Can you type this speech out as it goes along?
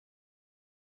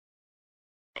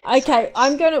Okay,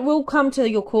 we'll come to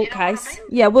your court case.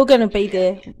 Yeah, we're gonna be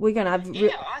there. We're gonna have. Yeah,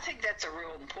 I think that's a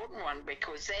real important one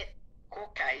because that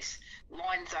court case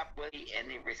lines up with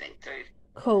and everything too.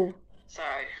 Cool. So.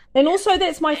 And also,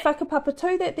 that's my whakapapa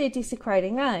too that they're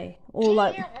desecrating, eh? Or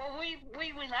yeah, well,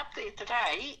 we went up there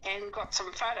today and got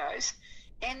some photos,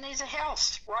 and there's a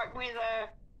house right where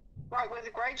the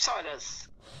gravesite is,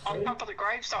 on top of the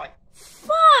gravesite.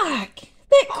 Fuck!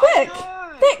 That quick!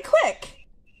 That quick!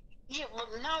 Yeah, well,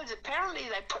 no, apparently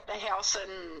they put the house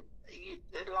in,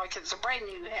 like it's a brand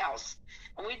new house,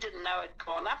 and we didn't know it'd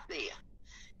gone up there.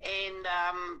 And,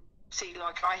 see,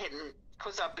 like I hadn't,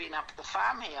 because I've been up at the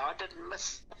farm here, I didn't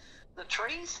miss the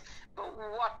trees, but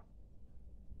what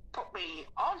put me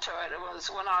onto it was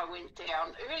when I went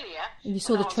down earlier. And you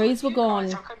saw the trees were gone.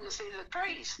 Guys, I couldn't see the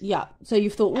trees. Yeah, so you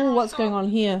thought, oh, what's going on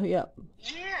here? Yeah.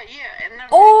 Yeah. And then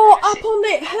up on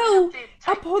that hill,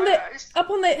 up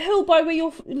on that hill by where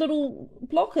your little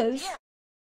block is.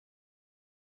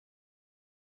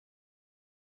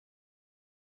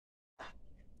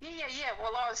 Yeah.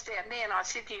 Well, I was down there and I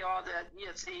said to you,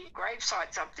 the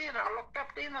gravesite's up there, and I looked up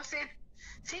there and I said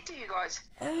to you guys,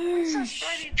 where's those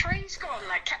bloody trees gone?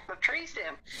 They cut the trees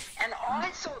down. And I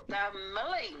thought they were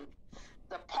milling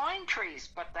the pine trees,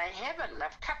 but they haven't.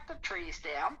 They've cut the trees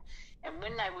down. And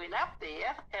when they went up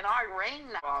there, and I rang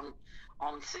them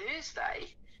on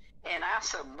Thursday and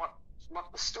asked them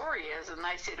what the story is, and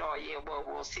they said, oh yeah, well,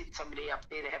 we'll send somebody up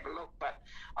there to have a look, but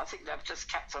I think they've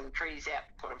just cut some trees out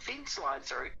to put a fence line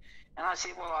through. And I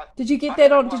said, well, did you get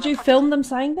that on? Did you film them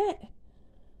saying that?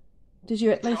 Did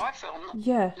you at least? Did I film them?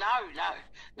 Yeah.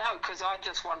 No, because I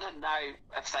just wanted to know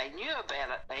if they knew about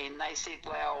it. And they said,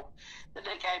 well, they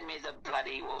gave me the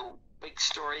bloody big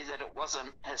story that it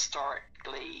wasn't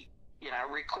historically,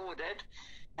 recorded.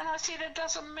 And I said, it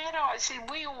doesn't matter. I said,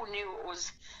 we all knew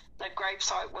the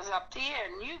gravesite was up there,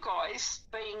 and you guys,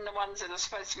 being the ones that are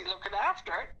supposed to be looking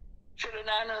after it, should have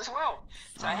known as well.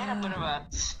 So I had a bit of a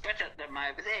spit at them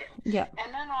over there. Yeah.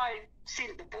 And then I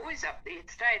sent the boys up there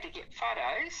today to get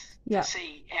photos to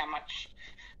see how much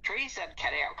trees they'd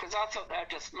cut out, because I thought they were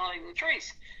just milling the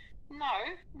trees. No,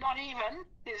 not even.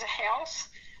 There's a house,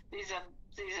 there's a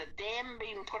dam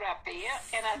being put up here,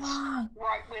 and it's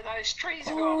right where those trees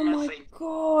are gone. Oh my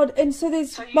God. And so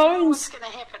there's so you bones. know what's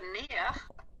going to happen there.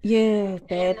 Yeah,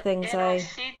 bad things, and eh? I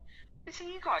said,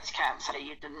 you guys can't say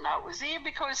you didn't know it was there,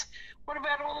 because what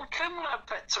about all the kumula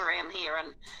pits around here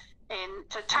and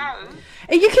Te Tau?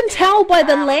 And you can tell by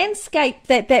the landscape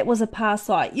that was a pā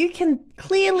site. You can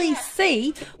clearly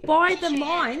see by the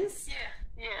lines.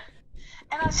 Yeah.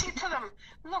 And I said to them,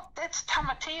 look, that's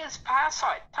Tamatea's pā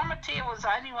site. Tamatea was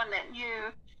the only one that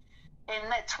knew,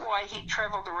 and that's why he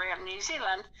travelled around New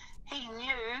Zealand. He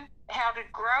knew how to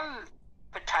grow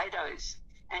potatoes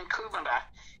and kumara,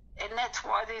 and that's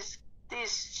why there's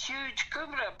huge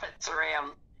kumara pits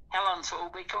around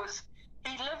Helensville, because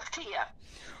he lived here.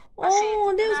 That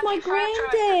was my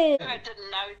granddad. I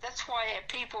didn't know. That's why our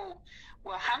people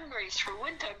were hungry through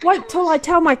winter. Wait till I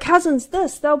tell my cousins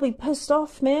this. They'll be pissed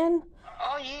off, man.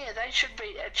 Oh yeah, they should be.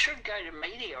 It should go to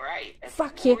media, right?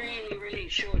 Fuck yeah. Really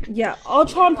should. Yeah, I'll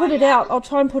try and put it out.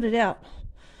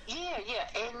 Yeah,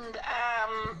 and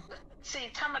see,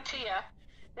 Tamatea,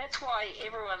 that's why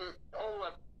everyone, all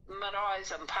the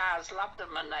Marais and Pars loved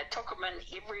him, and they took him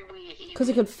in everywhere because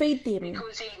he could feed them.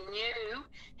 Because he knew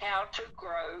how to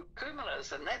grow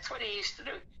kumaras, and that's what he used to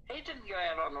do. He didn't go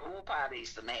out on all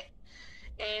parties and that.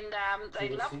 And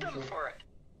they loved him for it.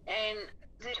 And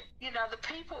the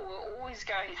people were always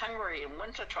going hungry in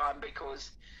winter time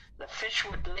because the fish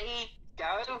would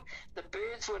go, the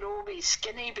birds would all be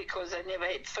skinny because they never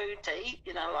had food to eat,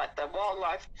 like the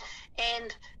wildlife.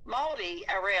 And Māori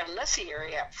around this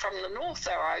area, from the north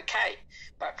they were okay,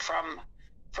 but from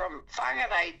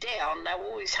Whangarei down, they were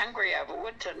always hungry over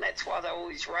winter, and that's why they're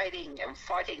always raiding and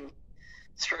fighting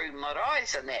through marae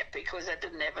and that, because they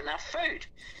didn't have enough food,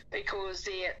 because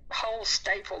their whole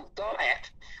staple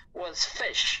diet was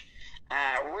fish,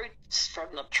 roots from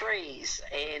the trees,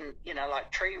 and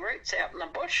like tree roots out in the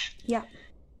bush. Yeah.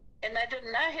 And they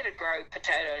didn't know how to grow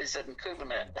potatoes and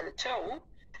kumara until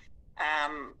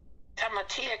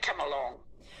Tamatea come along,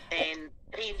 and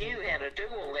he knew how to do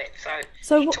all that.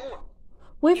 So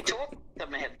he taught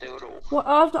them how to do it all.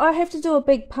 Well, I have to do a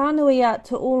big pānui out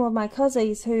to all of my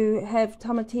cousins who have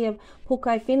Tamatea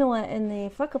Pokai Whenua in their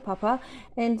whakapapa,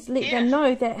 and let them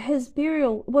know that his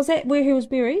burial, was that where he was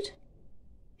buried?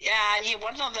 Yeah,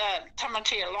 one of the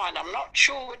Tamatea line. I'm not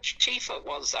sure which chief it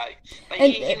was, though, but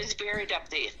he was buried up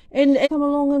there. And come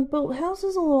along and built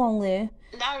houses along there?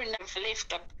 No, let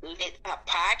a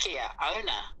Pākehā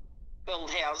owner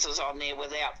build houses on there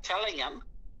without telling him.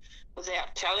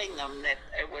 without telling them that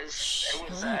it was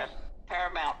a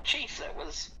paramount chief that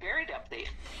was buried up there.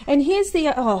 And here's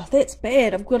the, oh, that's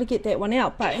bad. I've got to get that one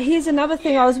out. But here's another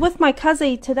thing. I was with my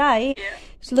cousin today.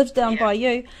 She lives down by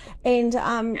you.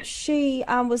 And she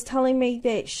was telling me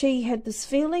that she had this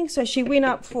feeling. So she went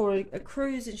up for a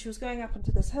cruise and she was going up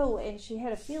into this hill and she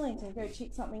had a feeling to go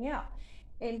check something out.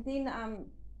 And then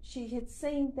she had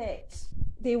seen that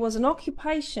there was an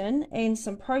occupation and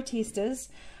some protesters,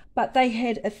 but they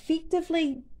had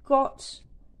effectively got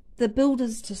the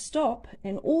builders to stop,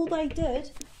 and all they did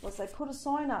was they put a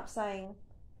sign up saying,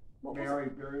 what was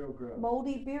it? Burial ground.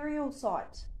 Mouldy burial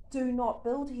site. Do not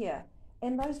build here.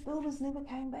 And those builders never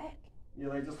came back. Yeah,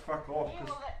 they just fuck off.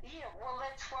 Well,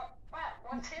 that's what. But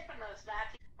what's happened is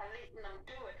that are letting them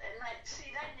do it, and they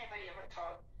never ever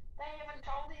told. They haven't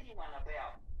told anyone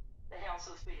about the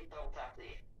houses being built up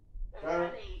there. It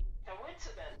was only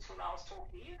coincidence when I was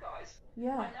talking to you guys.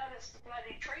 Yeah. I noticed the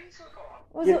bloody trees were gone.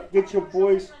 Get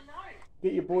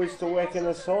your boys to whack in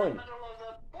a sign.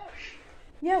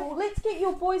 Yeah, well, let's get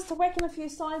your boys to whack in a few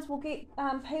signs. We'll get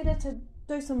Peter to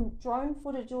do some drone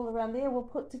footage all around there. We'll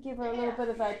put together a little bit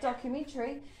of a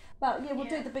documentary. But yeah, we'll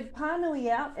do the big pānui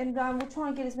out, and we'll try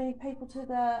and get as many people to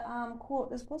the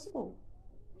court as possible.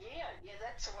 Yeah,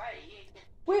 that's the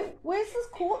way. Where's this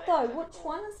court though? Which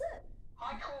one is it?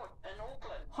 High Court in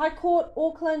Auckland. High Court,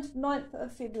 Auckland, 9th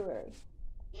of February.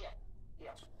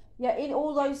 Yeah, in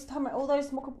all those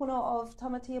mokopuna of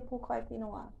Tamatea, Pokai,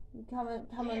 Whenua. You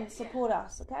come and support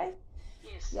us, okay?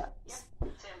 Yes. Yeah.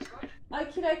 Sounds good.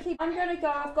 Okie dokie. I'm going to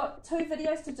go. I've got 2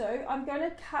 videos to do. I'm going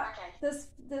to cut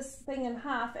this thing in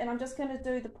half, and I'm just going to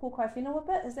do the Pokai Whenua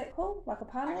bit. Is that cool? Like a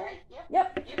pānui? Okay,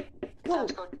 Yep. Yep. Cool.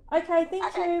 Sounds good. Okay,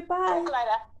 thank you. Bye. Talk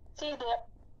later. See you there.